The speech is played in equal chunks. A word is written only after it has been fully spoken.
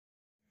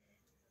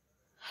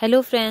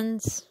Hello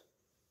friends,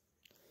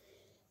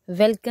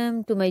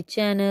 welcome to my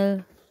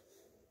channel.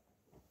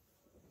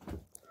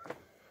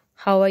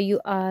 How are you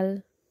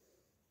all?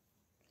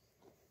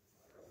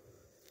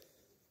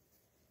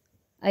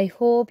 I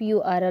hope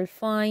you are all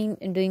fine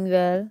and doing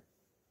well.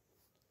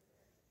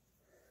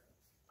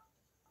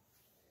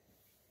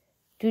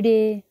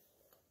 Today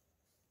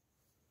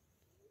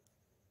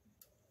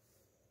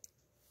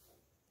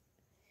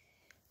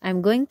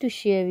I'm going to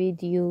share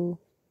with you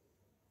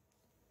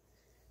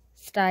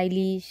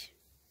stylish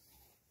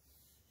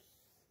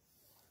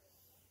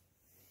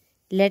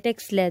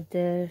latex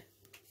leather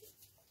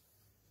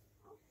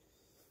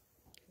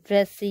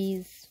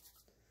dresses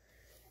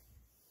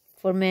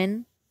for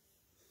men.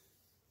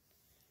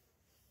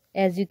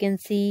 As you can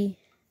see,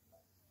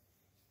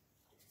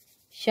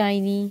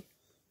 shiny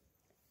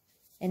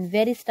and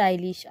very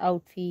stylish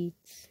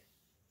outfits.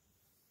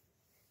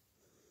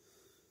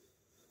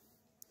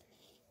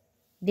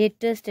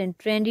 Latest and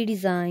trendy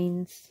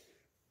designs.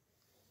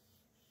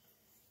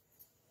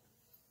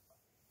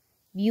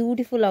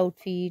 Beautiful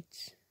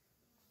outfits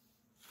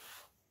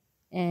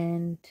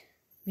and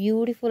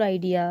beautiful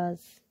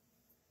ideas.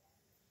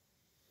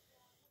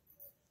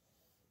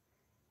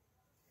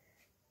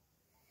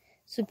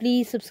 So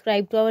please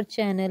subscribe to our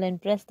channel and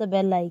press the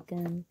bell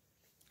icon.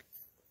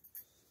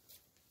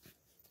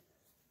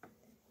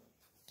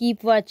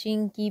 Keep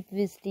watching, keep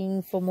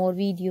visiting for more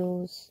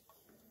videos.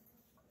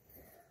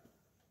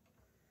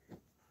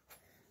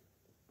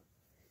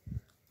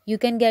 You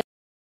can get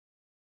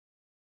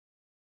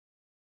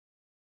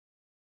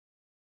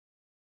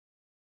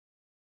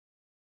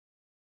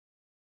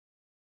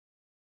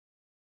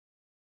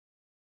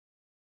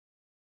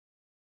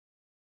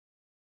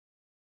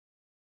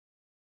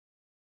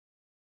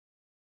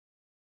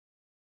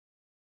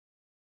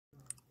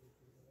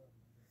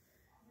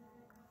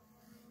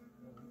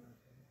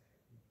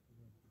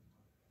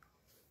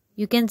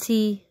you can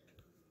see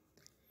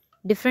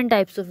different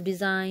types of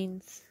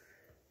designs.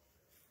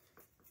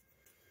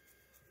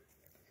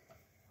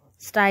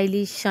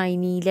 Stylish,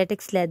 shiny,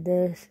 latex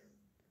leather,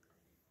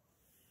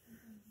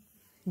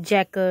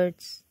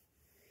 jackets,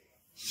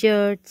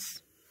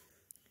 shirts,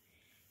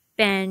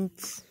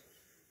 pants,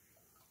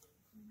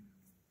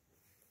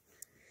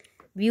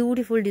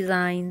 beautiful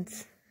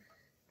designs,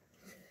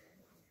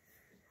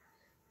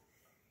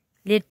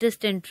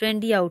 latest and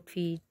trendy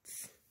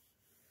outfits.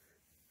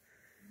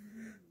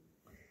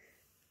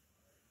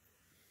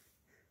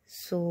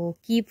 So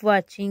keep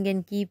watching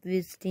and keep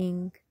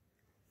visiting.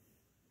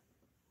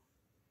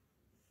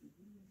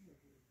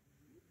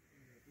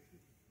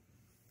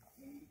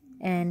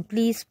 And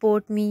please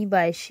support me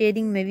by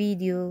sharing my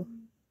video.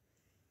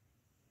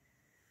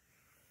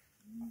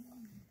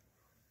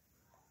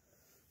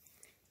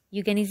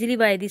 You can easily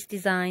buy these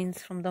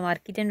designs from the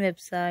market and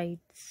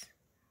websites.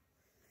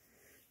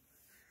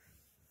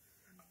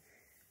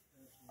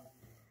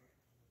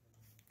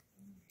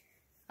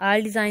 All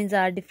designs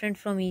are different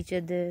from each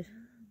other.